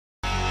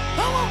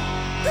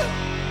Well,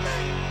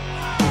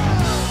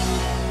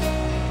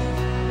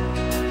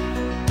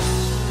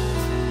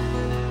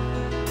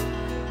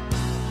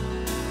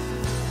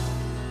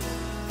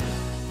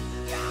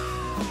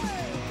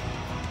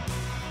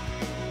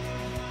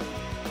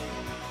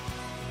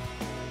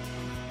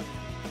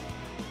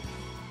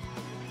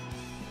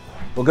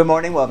 good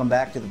morning. Welcome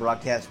back to the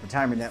Broadcast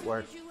Retirement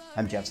Network.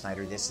 I'm Jeff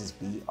Snyder. This is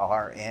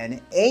BRN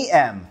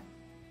AM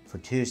for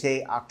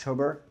Tuesday,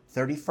 October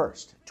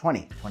 31st,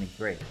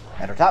 2023.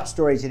 At our top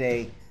story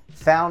today,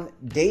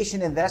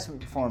 Foundation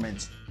investment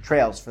performance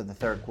trails for the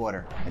third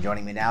quarter. And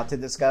joining me now to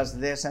discuss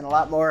this and a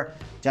lot more,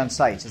 John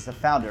Seitz is the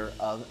founder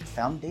of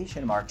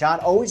Foundation Mark. John,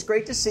 always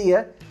great to see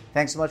you.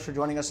 Thanks so much for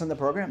joining us on the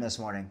program this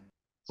morning.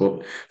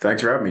 Well,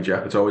 thanks for having me,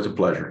 Jeff. It's always a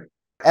pleasure.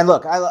 And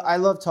look, I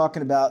love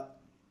talking about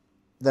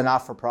the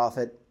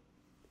not-for-profit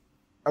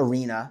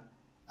arena.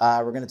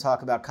 We're going to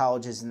talk about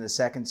colleges in the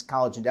second,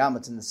 college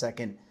endowments in the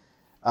second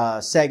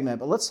segment.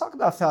 But let's talk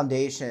about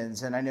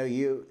foundations. And I know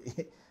you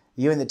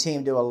and the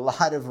team do a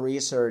lot of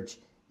research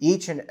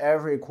each and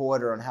every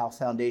quarter on how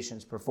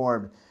foundations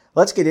performed.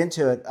 Let's get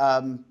into it.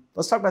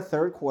 Let's talk about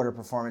third quarter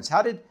performance.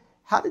 How did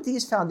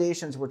these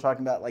foundations we're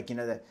talking about, like,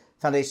 the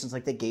foundations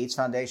like the Gates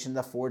Foundation,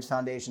 the Ford's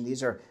Foundation,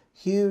 these are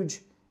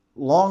huge,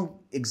 long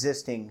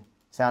existing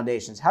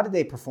foundations. How did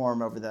they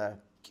perform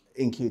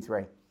in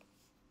Q3?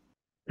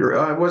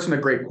 It wasn't a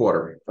great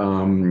quarter.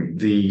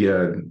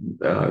 The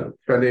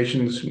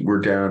foundations were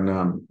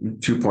down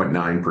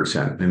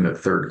 2.9% in the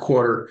third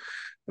quarter,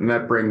 and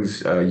that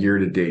brings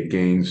year-to-date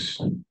gains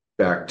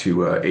back to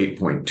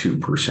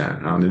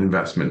 8.2% on an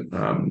investment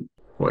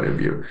point of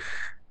view.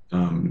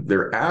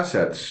 Their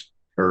assets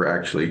are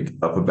actually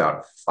up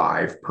about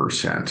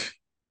 5%.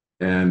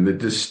 And the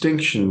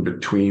distinction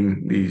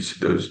between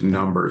those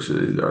numbers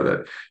are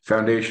that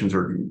foundations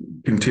are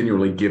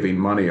continually giving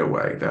money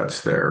away.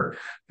 That's their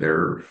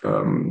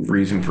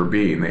reason for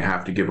being. They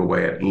have to give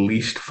away at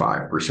least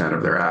 5%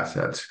 of their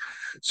assets.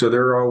 So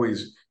they're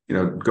always,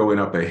 going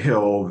up a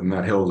hill, and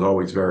that hill is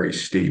always very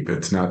steep.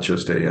 It's not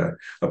just a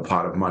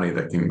pot of money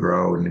that can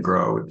grow and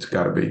grow. It's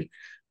got to be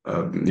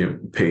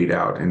paid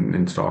out in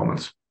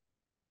installments.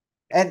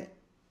 And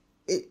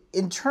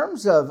in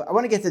terms of, I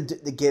want to get to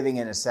the giving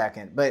in a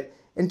second, but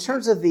in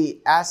terms of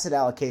the asset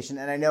allocation,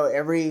 and I know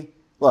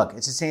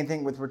it's the same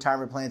thing with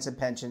retirement plans and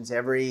pensions.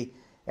 Every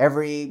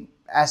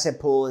asset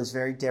pool is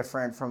very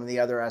different from the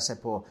other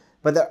asset pool.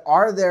 But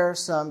are there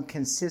some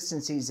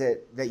consistencies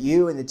that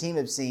you and the team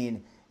have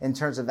seen in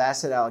terms of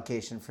asset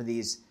allocation for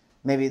these,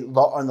 maybe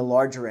on the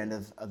larger end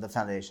of the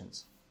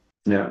foundations?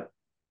 Yeah.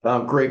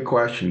 Great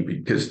question,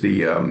 because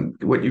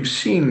what you've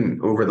seen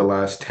over the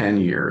last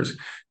 10 years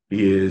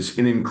is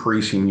an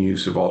increasing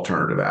use of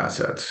alternative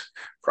assets,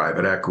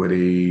 private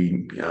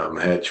equity,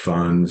 hedge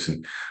funds,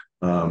 and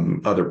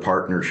other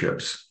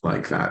partnerships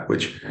like that,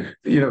 which,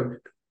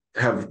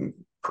 have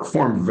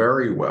performed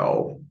very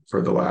well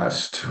for the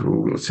last,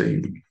 let's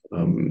say,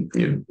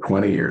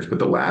 20 years. But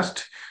the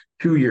last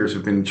 2 years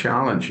have been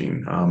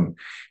challenging for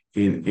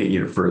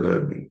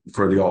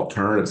the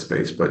alternative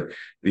space. But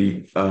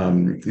the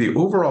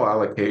overall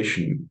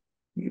allocation,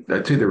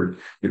 I'd say there were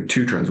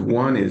two trends.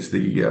 One is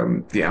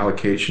the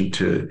allocation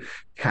to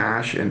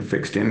cash and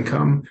fixed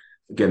income.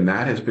 Again,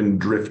 that has been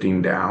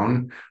drifting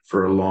down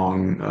for a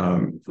long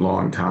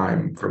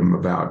time, from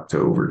about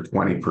over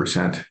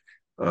 20%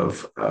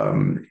 of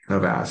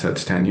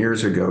assets 10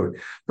 years ago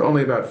to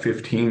only about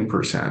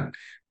 15%,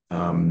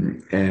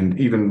 and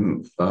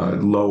even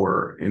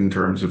lower in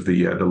terms of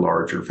the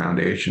larger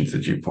foundations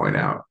that you point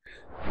out.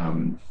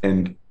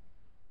 And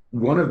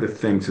one of the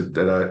things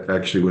that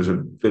actually was a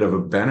bit of a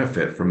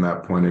benefit from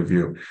that point of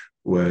view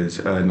was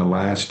in the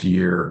last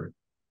year,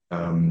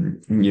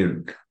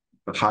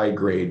 high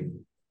grade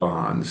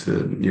bonds,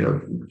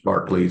 the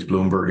Barclays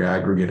Bloomberg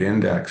Aggregate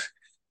Index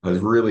has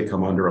really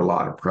come under a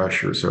lot of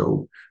pressure.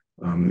 So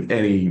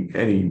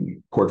any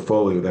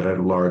portfolio that had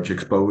a large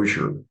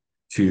exposure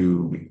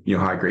to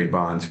high grade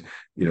bonds,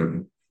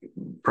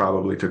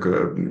 probably took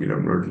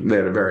they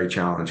had a very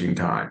challenging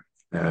time.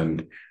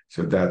 And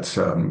so that's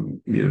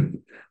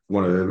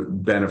one of the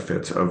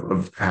benefits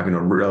of having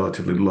a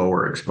relatively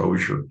lower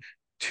exposure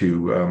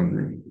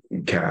to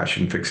cash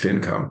and fixed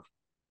income.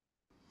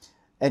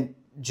 And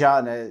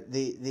John, in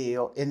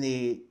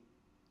the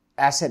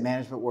asset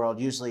management world,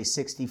 usually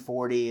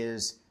 60-40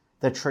 is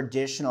the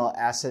traditional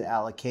asset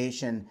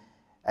allocation,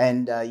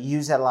 and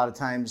use that a lot of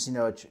times,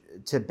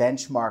 to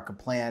benchmark a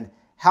plan.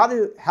 How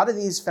do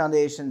these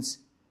foundations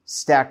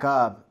stack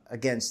up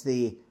against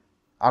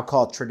I'll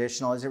call it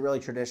traditional? Is it really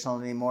traditional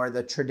anymore?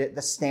 The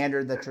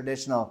standard, the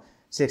traditional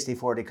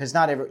 60-40, because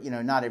not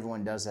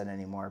everyone does that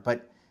anymore.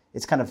 But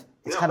it's kind of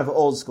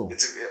old school.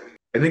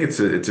 I think it's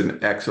an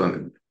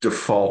excellent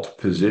default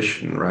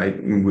position,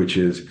 right? Which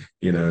is,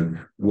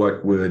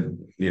 what would,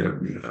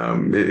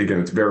 again,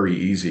 it's very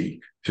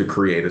easy to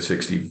create a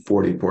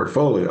 60-40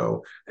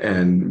 portfolio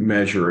and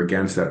measure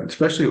against that,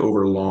 especially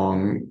over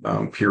long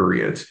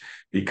periods,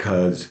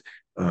 because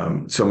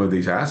some of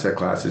these asset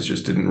classes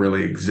just didn't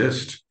really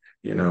exist,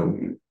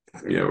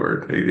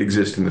 or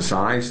exist in the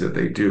size that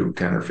they do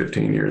 10 or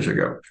 15 years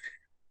ago.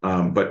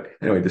 But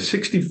anyway, the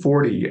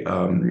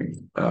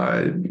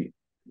 60/40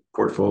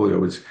 portfolio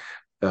was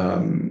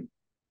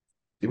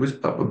it was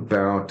up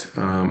about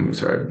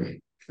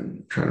sorry,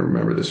 I'm trying to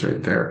remember this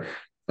right there.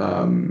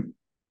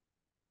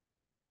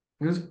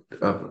 It was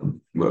up,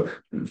 well,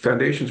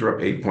 foundations were up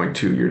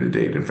 8.2 year to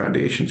date, and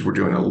foundations were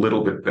doing a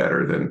little bit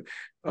better than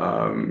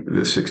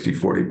the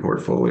 60/40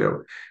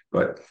 portfolio.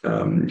 But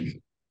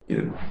I'm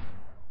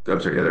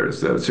sorry, yeah,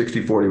 there's the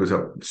 60/40 was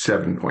up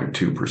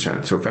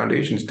 7.2%. So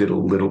foundations did a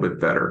little bit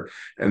better.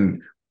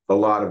 And a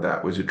lot of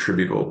that was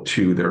attributable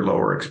to their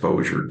lower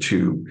exposure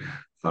to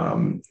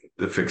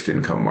the fixed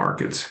income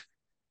markets.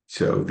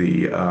 So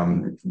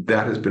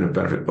that has been a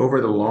benefit. Over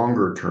the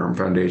longer term,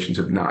 foundations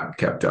have not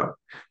kept up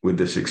with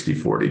the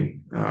 60/40,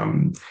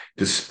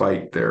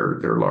 despite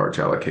their large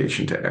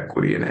allocation to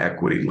equity and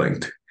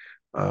equity-linked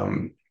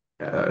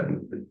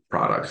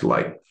products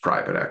like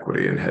private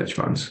equity and hedge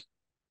funds.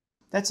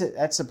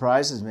 That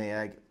surprises me.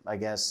 I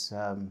guess.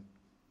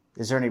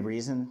 Is there any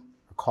reason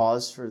or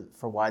cause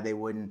for why they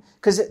wouldn't?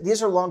 Because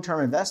these are long-term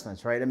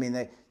investments, right? I mean,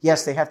 they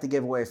have to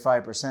give away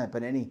 5%,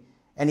 but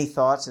any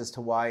thoughts as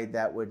to why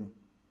that would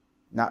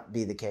not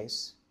be the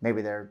case?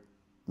 Maybe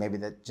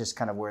that just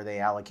kind of where they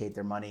allocate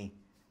their money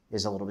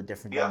is a little bit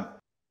different. Yeah.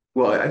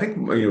 Well, I think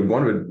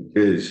one of it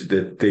is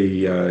that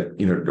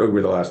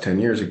over the last 10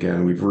 years,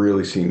 again, we've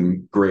really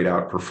seen great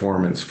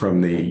outperformance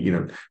from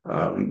the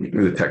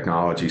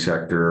technology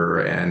sector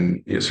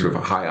and sort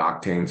of high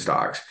octane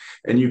stocks.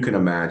 And you can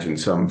imagine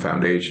some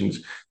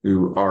foundations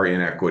who are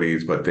in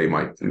equities, but they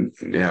might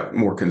have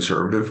more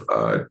conservative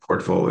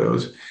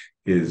portfolios.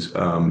 Is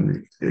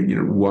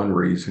one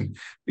reason.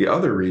 The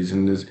other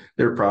reason is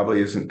there probably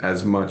isn't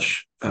as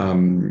much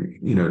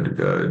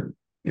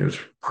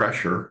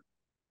pressure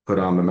put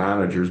on the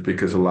managers,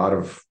 because a lot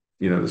of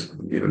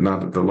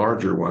not the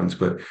larger ones,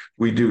 but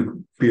we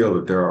do feel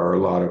that there are a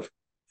lot of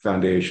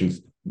foundations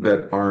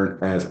that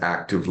aren't as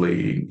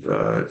actively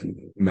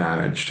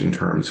managed in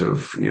terms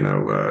of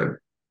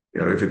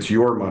if it's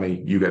your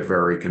money, you get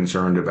very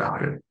concerned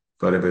about it.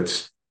 But if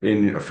it's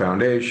in a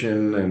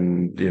foundation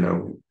and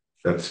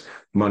that's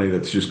money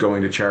that's just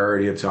going to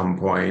charity at some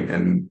point,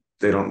 and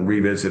they don't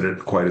revisit it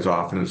quite as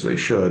often as they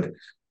should.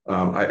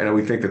 And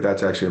we think that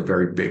that's actually a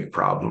very big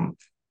problem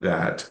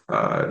that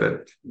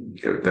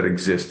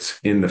exists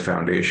in the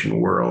foundation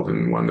world,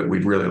 and one that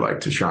we'd really like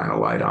to shine a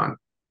light on.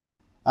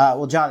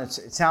 Well, John, it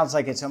sounds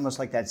like it's almost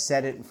like that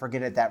set it and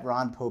forget it, that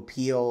Ron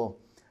Popeil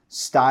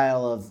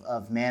style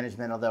of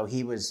management, although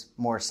he was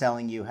more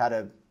selling you how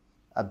to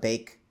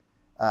bake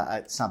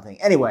something.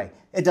 Anyway,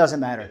 it doesn't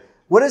matter.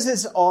 What does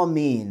this all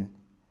mean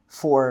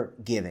for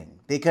giving?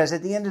 Because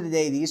at the end of the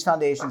day, these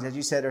foundations, as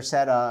you said, are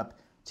set up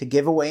to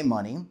give away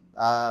money.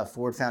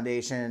 Ford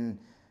Foundation,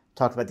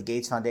 talked about the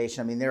Gates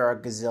Foundation. I mean, there are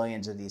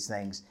gazillions of these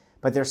things,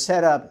 but they're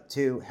set up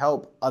to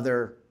help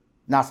other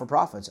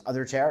not-for-profits,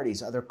 other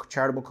charities, other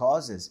charitable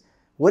causes.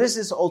 What does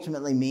this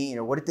ultimately mean,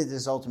 or what did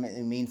this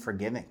ultimately mean for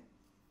giving?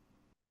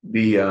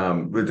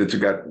 It's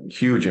got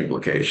huge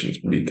implications,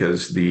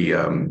 because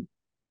the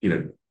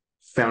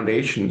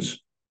foundations,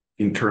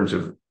 in terms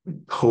of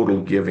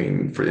total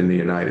giving in the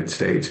United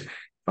States,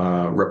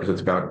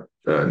 represents about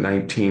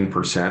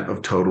 19%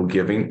 of total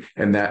giving,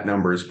 and that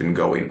number has been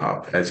going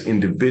up as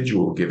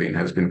individual giving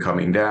has been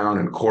coming down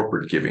and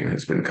corporate giving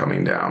has been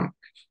coming down.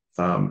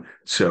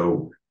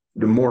 So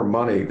the more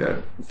money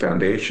that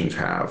foundations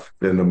have,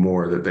 then the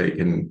more that they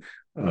can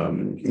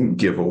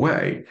give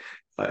away.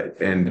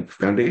 And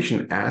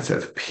foundation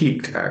assets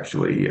peaked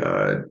actually,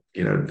 at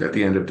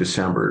the end of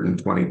December in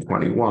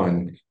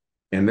 2021,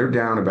 and they're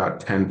down about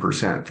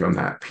 10% from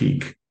that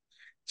peak.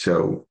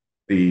 So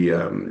the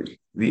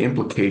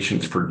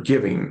implications for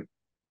giving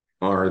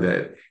are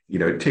that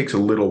it takes a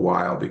little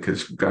while,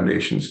 because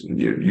foundations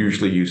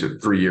usually use a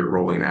 3-year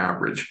rolling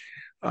average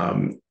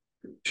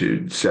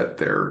to set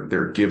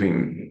their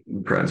giving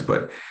trends.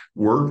 But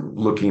we're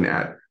looking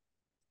at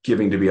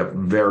giving to be up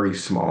very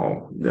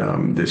small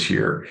this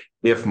year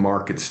if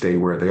markets stay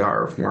where they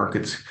are. If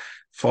markets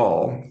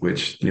fall,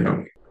 which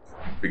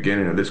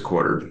beginning of this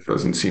quarter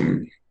doesn't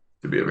seem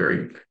to be a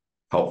very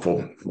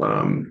helpful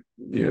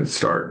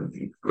start.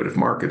 But if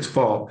markets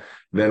fall,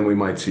 then we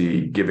might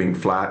see giving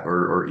flat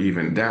or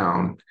even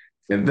down.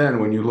 And then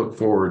when you look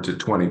forward to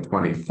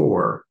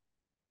 2024,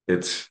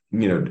 it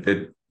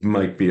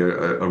might be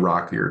a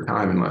rockier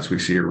time unless we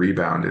see a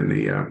rebound in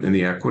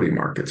the equity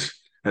markets.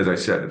 As I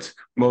said, it's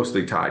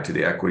mostly tied to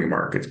the equity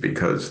markets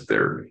because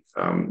their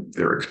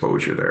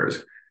exposure there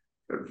is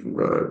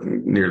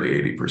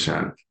nearly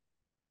 80%.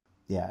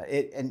 Yeah,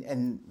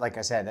 and like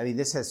I said, I mean,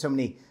 this has so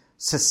many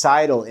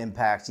societal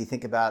impacts. You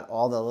think about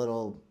all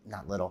the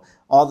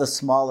all the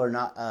smaller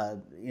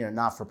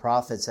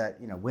not-for-profits that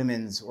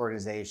women's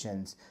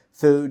organizations,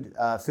 food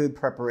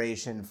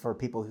preparation for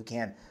people who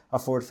can't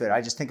afford food.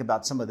 I just think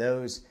about some of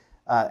those,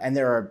 and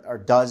there are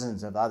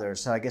dozens of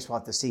others. So I guess we'll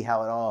have to see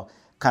how it all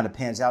kind of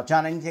pans out.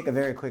 John, I need to take a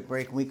very quick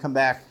break. When we come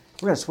back,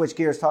 we're going to switch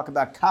gears, talk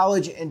about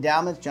college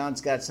endowments. John's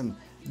got some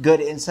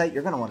good insight.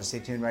 You're going to want to stay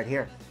tuned right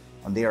here.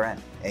 on BRN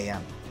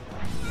AM.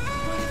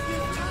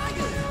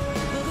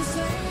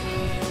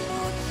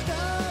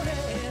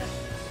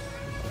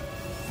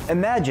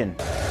 Imagine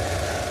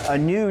a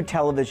new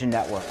television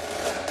network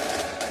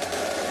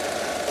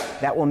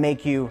that will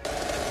make you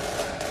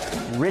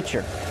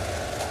richer,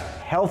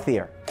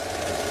 healthier,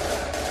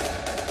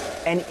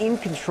 and in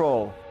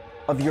control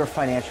of your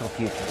financial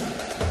future.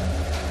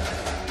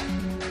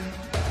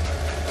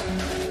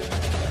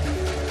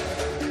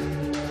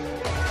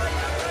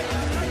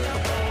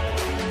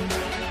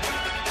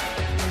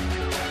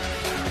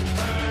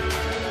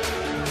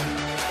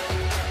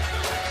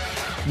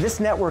 This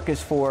network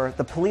is for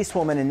the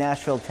policewoman in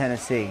Nashville,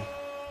 Tennessee,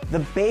 the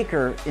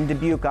baker in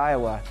Dubuque,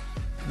 Iowa,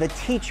 the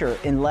teacher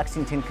in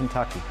Lexington,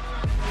 Kentucky.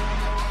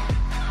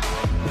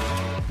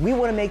 We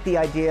want to make the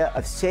idea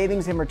of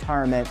savings and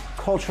retirement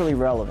culturally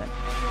relevant.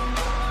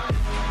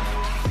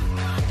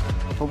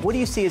 But what do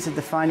you see as a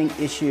defining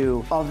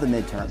issue of the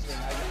midterms,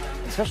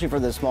 especially for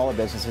the smaller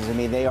businesses? I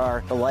mean, they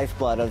are the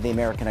lifeblood of the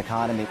American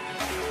economy.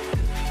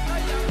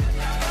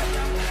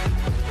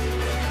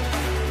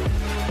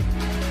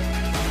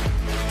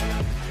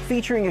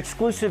 Featuring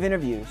exclusive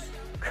interviews,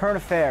 current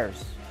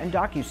affairs, and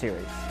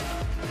docuseries.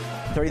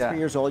 33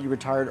 years old, you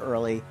retired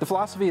early. The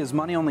philosophy is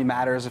money only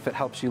matters if it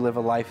helps you live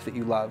a life that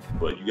you love.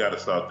 But you got to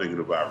start thinking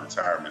about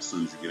retirement as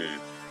soon as you get in.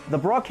 The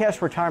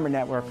Broadcast Retirement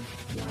Network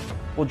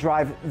will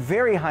drive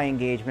very high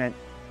engagement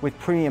with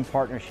premium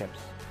partnerships.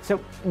 So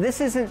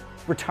this isn't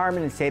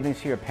retirement and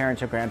savings for your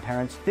parents or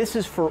grandparents. This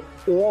is for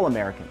all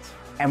Americans.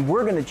 And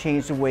we're going to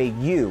change the way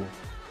you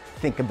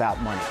think about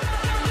money.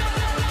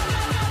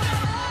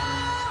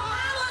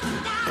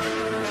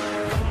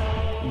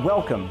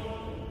 Welcome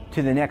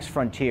to the next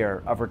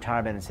frontier of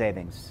retirement and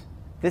savings.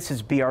 This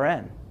is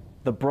BRN,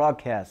 the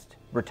Broadcast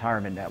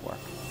Retirement Network.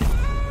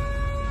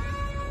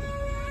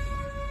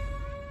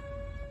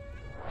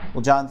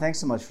 Well, John, thanks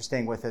so much for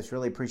staying with us.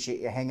 Really appreciate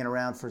you hanging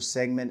around for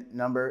segment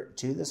number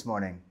 2 this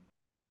morning.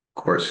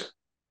 Of course.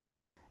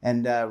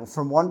 And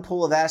from one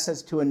pool of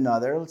assets to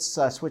another, let's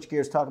switch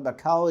gears, talk about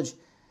college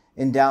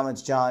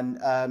endowments,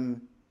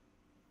 John.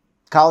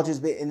 College has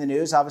been in the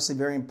news, obviously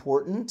very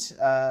important.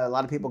 A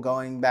lot of people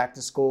going back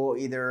to school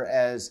either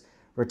as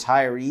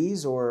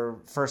retirees or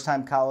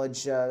first-time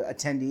college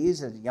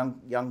attendees, as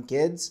young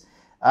kids.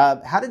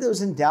 How did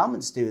those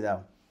endowments do,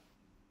 though?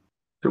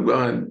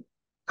 So,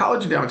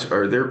 college endowments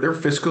are their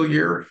fiscal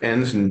year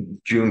ends in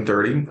June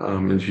 30,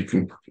 as you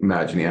can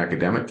imagine the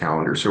academic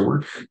calendar. So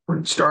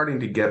we're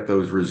starting to get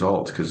those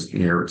results because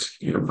here it's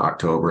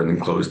October and then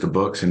close the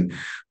books, and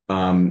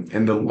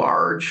the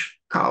large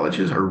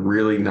colleges are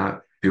really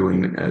not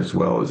doing as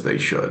well as they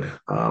should.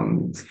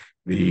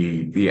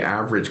 The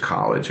average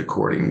college,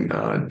 according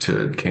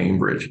to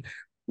Cambridge,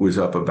 was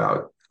up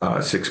about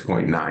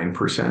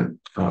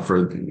 6.9%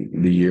 for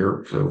the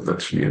year. So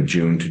that's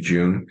June to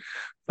June.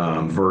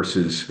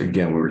 Versus,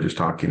 again, we were just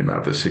talking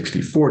about the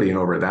 60-40, and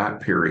over that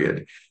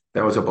period,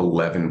 that was up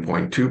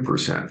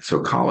 11.2%.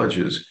 So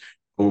colleges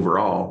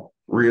overall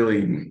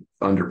really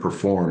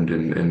underperformed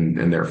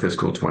in their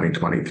fiscal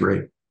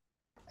 2023.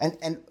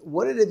 And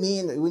what did it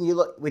mean when you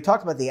look? We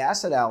talked about the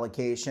asset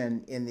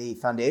allocation in the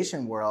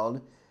foundation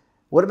world.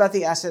 What about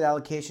the asset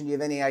allocation? Do you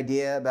have any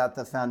idea about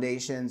the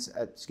foundations,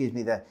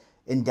 the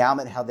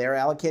endowment, how they're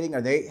allocating?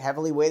 Are they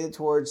heavily weighted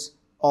towards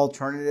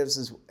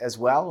alternatives as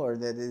well, or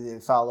do they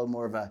follow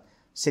more of a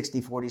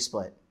 60-40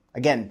 split?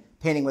 Again,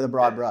 painting with a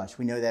broad brush.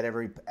 We know that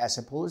every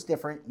asset pool is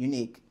different,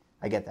 unique.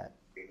 I get that.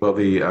 Well,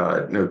 the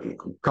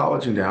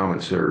college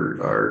endowments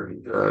are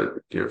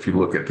if you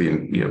look at the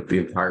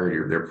entirety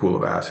of their pool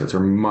of assets,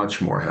 are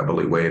much more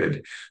heavily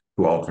weighted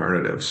to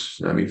alternatives.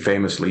 I mean,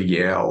 famously,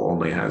 Yale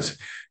only has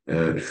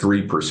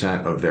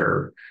 3% of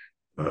their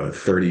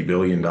 $30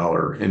 billion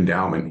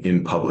endowment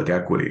in public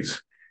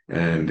equities,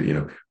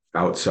 and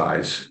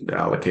outsized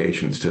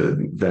allocations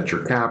to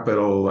venture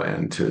capital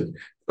and to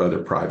other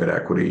private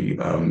equity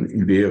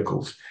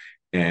vehicles.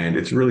 And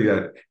it's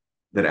really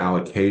that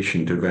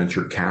allocation to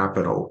venture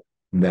capital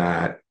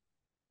that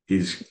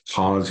is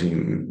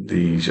causing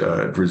these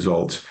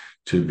results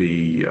to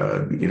be,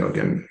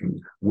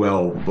 again,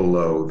 well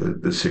below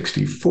the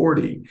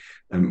 60-40.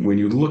 And when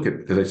you look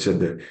at, as I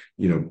said,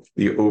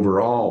 the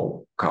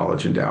overall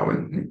college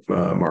endowment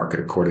market,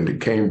 according to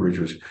Cambridge,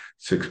 was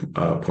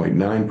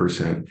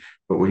 6.9%.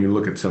 But when you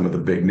look at some of the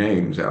big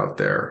names out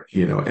there,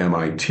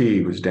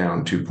 MIT was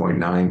down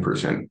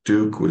 2.9%.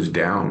 Duke was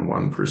down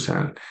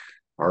 1%.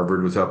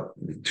 Harvard was up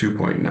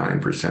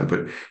 2.9%.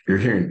 But you're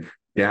hearing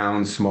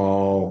down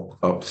small,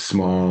 up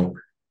small,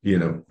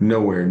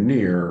 nowhere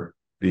near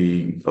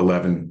the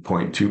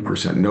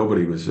 11.2%.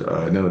 Nobody was,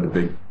 none of the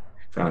big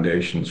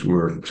foundations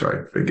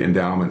big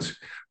endowments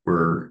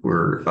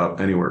were up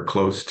anywhere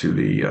close to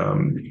the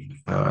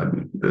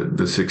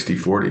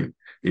 60-40.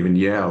 Even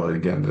Yale,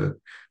 again, the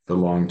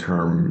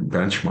long-term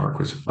benchmark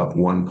was up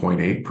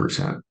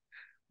 1.8%.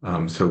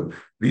 So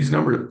these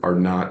numbers are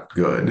not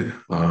good.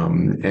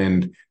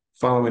 And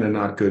following a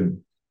not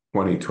good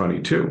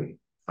 2022,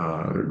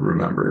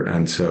 remember.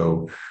 And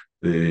so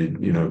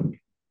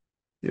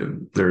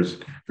there's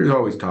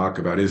always talk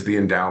about, is the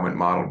endowment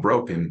model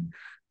broken?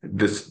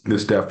 This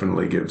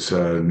definitely gives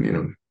a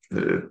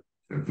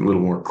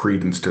little more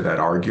credence to that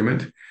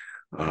argument.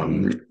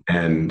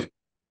 And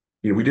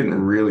we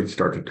didn't really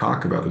start to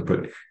talk about it,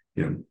 but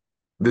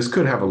this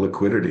could have a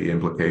liquidity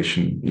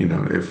implication.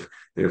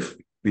 If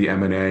the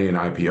M&A and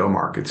IPO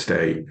markets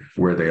stay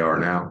where they are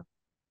now.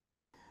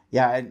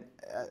 Yeah, and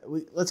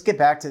let's get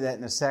back to that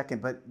in a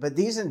second. But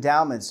these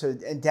endowments, so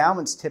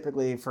endowments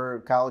typically for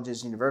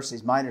colleges,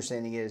 universities, my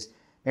understanding is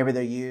maybe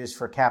they're used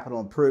for capital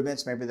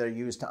improvements, maybe they're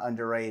used to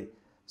underwrite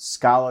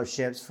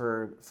scholarships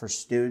for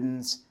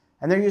students,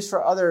 and they're used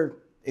for other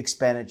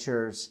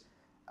expenditures.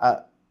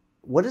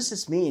 What does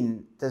this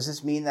mean? Does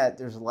this mean that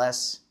there's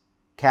less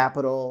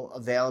capital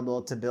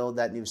available to build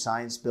that new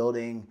science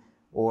building,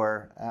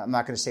 or I'm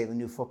not going to say the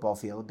new football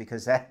field,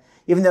 because that,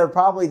 even though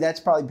that's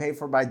probably paid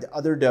for by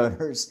other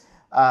donors.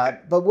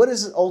 But what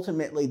does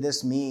ultimately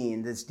this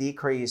mean? This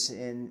decrease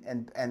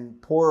in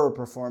and poorer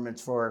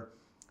performance for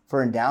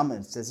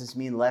endowments? Does this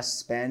mean less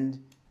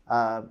spend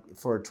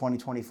for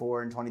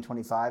 2024 and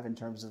 2025 in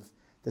terms of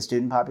the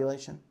student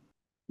population?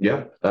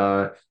 Yeah.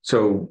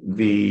 So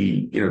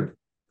a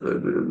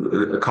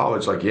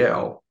college like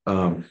Yale,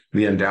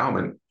 the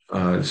endowment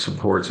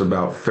supports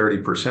about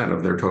 30%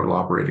 of their total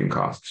operating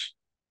costs.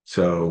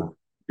 So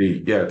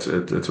it's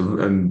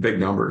in big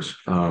numbers,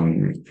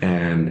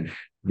 and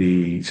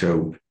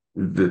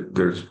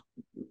there's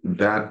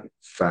that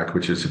fact,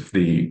 which is if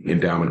the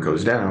endowment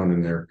goes down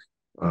and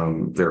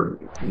their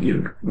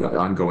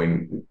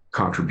ongoing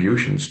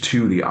contributions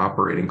to the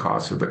operating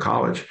costs of the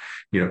college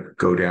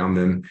go down,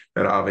 then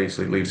that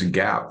obviously leaves a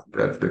gap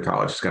that the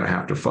college is going to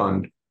have to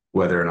fund,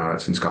 whether or not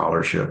it's in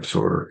scholarships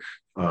or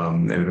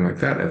anything like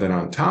that. And then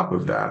on top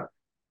of that,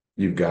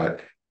 you've got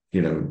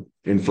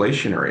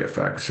inflationary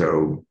effects.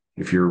 So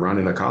if you're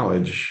running a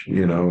college,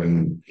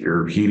 and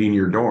you're heating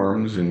your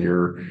dorms and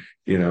you're,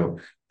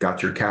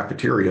 got your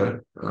cafeteria,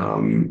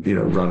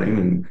 running,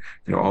 and,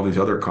 all these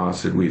other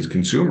costs that we as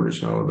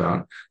consumers know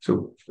about.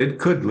 So it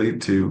could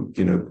lead to,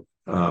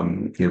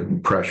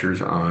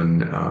 pressures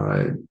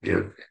on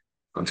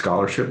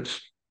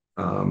scholarships.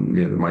 There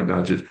might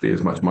not just be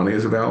as much money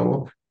as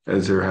available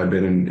as there had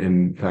been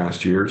in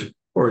past years,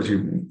 or as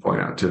you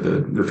point out, to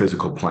the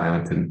physical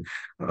plant and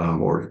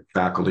or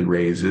faculty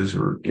raises,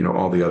 or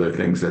all the other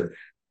things that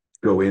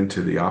go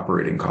into the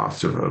operating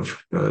costs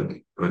of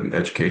an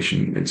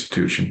education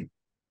institution.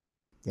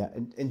 Yeah,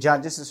 and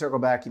John, just to circle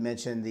back, you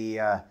mentioned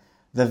the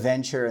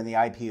venture and the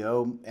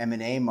IPO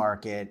M&A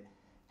market.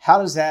 How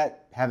does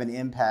that have an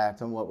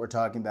impact on what we're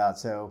talking about?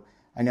 So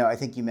I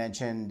think you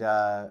mentioned,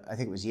 I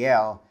think it was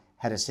Yale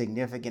had a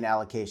significant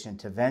allocation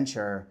to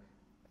venture.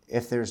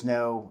 If there's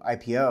no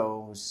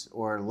IPOs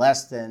or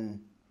less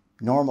than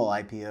normal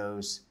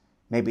IPOs,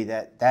 maybe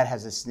that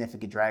has a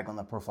significant drag on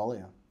the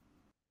portfolio.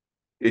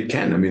 It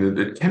can.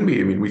 It can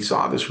be. We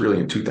saw this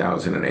really in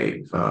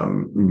 2008,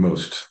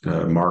 most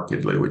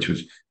markedly, which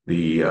was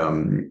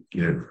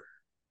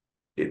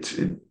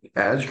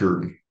as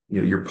your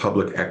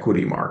public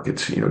equity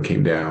markets,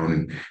 came down,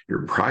 and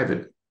your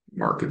private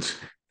markets,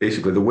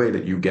 basically the way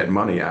that you get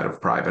money out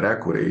of private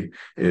equity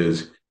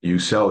is you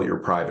sell your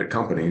private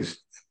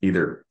companies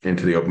either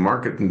into the open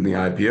market in the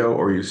IPO,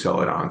 or you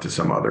sell it on to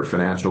some other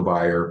financial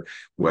buyer,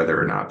 whether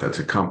or not that's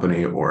a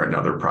company or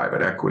another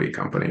private equity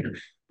company.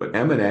 But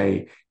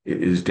M&A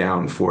is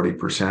down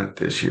 40%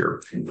 this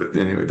year. But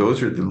anyway,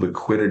 those are the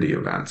liquidity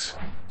events.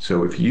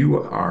 So if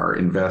you are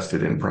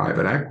invested in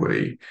private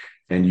equity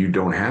and you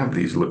don't have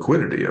these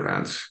liquidity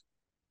events,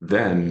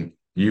 then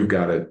you've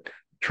got to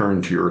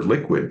turn to your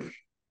liquid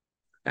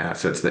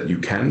assets that you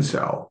can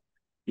sell,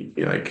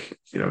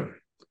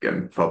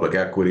 again, public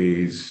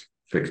equities,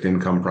 fixed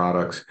income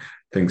products,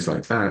 things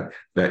like that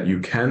you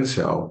can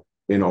sell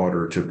in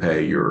order to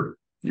pay your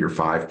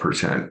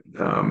 5%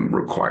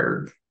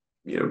 required,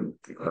 in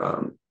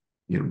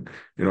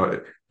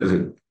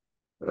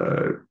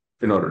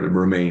order to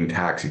remain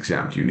tax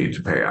exempt, you need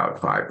to pay out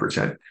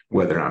 5%,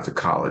 whether or not it's a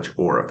college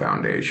or a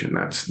foundation.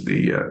 That's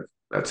the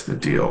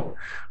deal.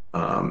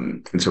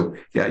 And so,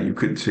 you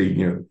could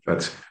see,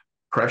 that's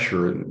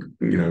pressure,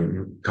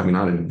 coming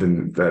on, and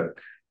then that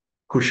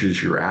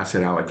pushes your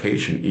asset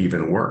allocation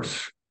even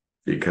worse,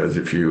 because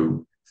if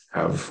you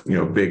have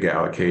big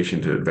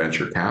allocation to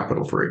venture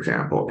capital, for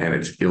example, and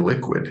it's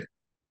illiquid,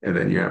 and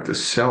then you have to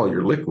sell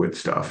your liquid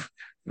stuff,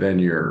 then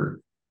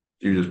you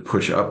just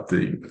push up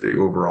the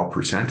overall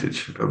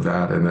percentage of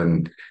that, and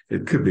then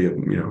it could be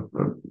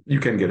you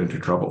can get into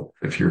trouble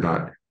if you're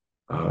not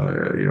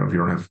if you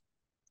don't have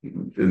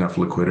enough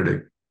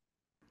liquidity.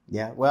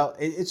 Yeah, well,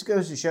 it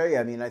goes to show you.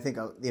 I think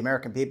the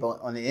American people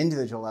on the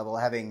individual level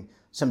are having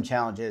some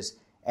challenges,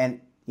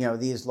 and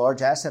these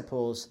large asset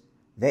pools,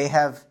 they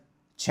have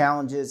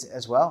challenges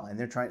as well, and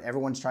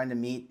everyone's trying to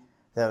meet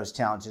those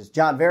challenges.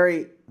 John,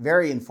 very,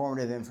 very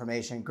informative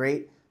information.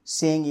 Great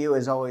seeing you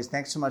as always.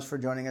 Thanks so much for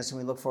joining us, and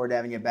we look forward to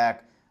having you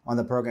back on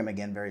the program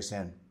again very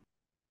soon.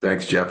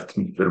 Thanks, Jeff. It's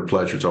been a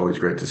pleasure. It's always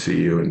great to see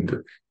you and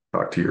to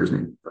talk to your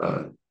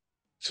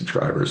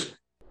subscribers.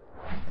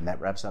 And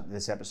that wraps up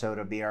this episode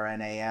of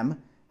BRNAM.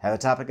 Have a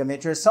topic of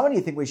interest, someone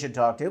you think we should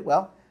talk to?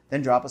 Well,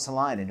 then drop us a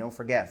line. And don't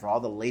forget, for all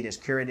the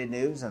latest curated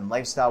news and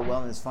lifestyle,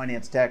 wellness,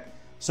 finance, tech,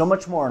 so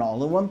much more, and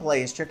all in one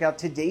place, check out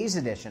today's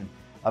edition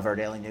of our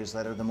daily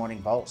newsletter, The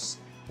Morning Pulse.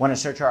 Want to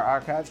search our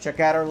archives, check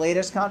out our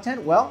latest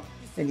content? Well,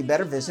 then you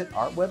better visit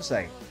our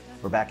website.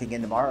 We're back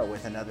again tomorrow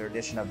with another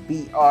edition of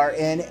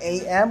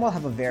BRNAM. We'll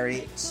have a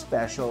very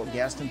special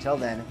guest. Until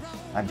then,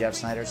 I'm Jeff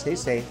Snyder. Stay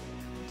safe,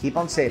 keep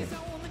on saving,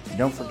 and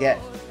don't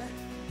forget,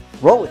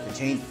 roll with the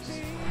changes.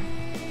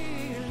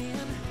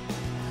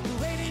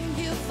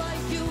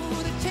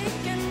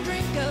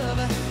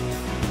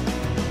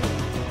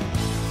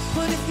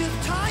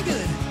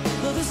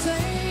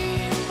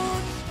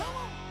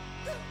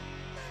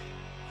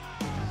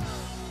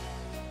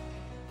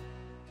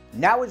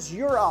 Now is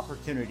your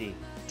opportunity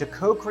to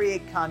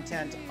co-create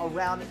content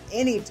around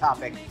any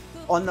topic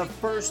on the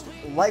First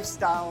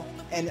Lifestyle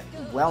and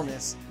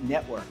Wellness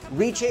Network.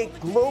 Reach a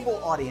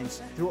global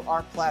audience through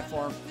our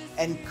platform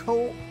and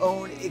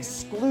co-own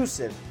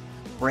exclusive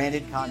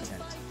branded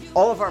content.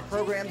 All of our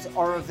programs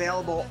are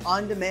available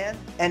on demand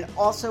and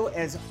also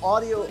as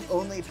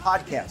audio-only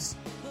podcasts,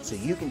 so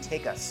you can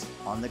take us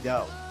on the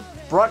go.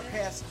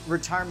 Broadcast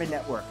Retirement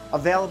Network,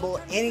 available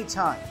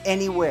anytime,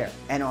 anywhere,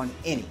 and on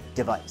any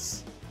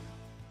device.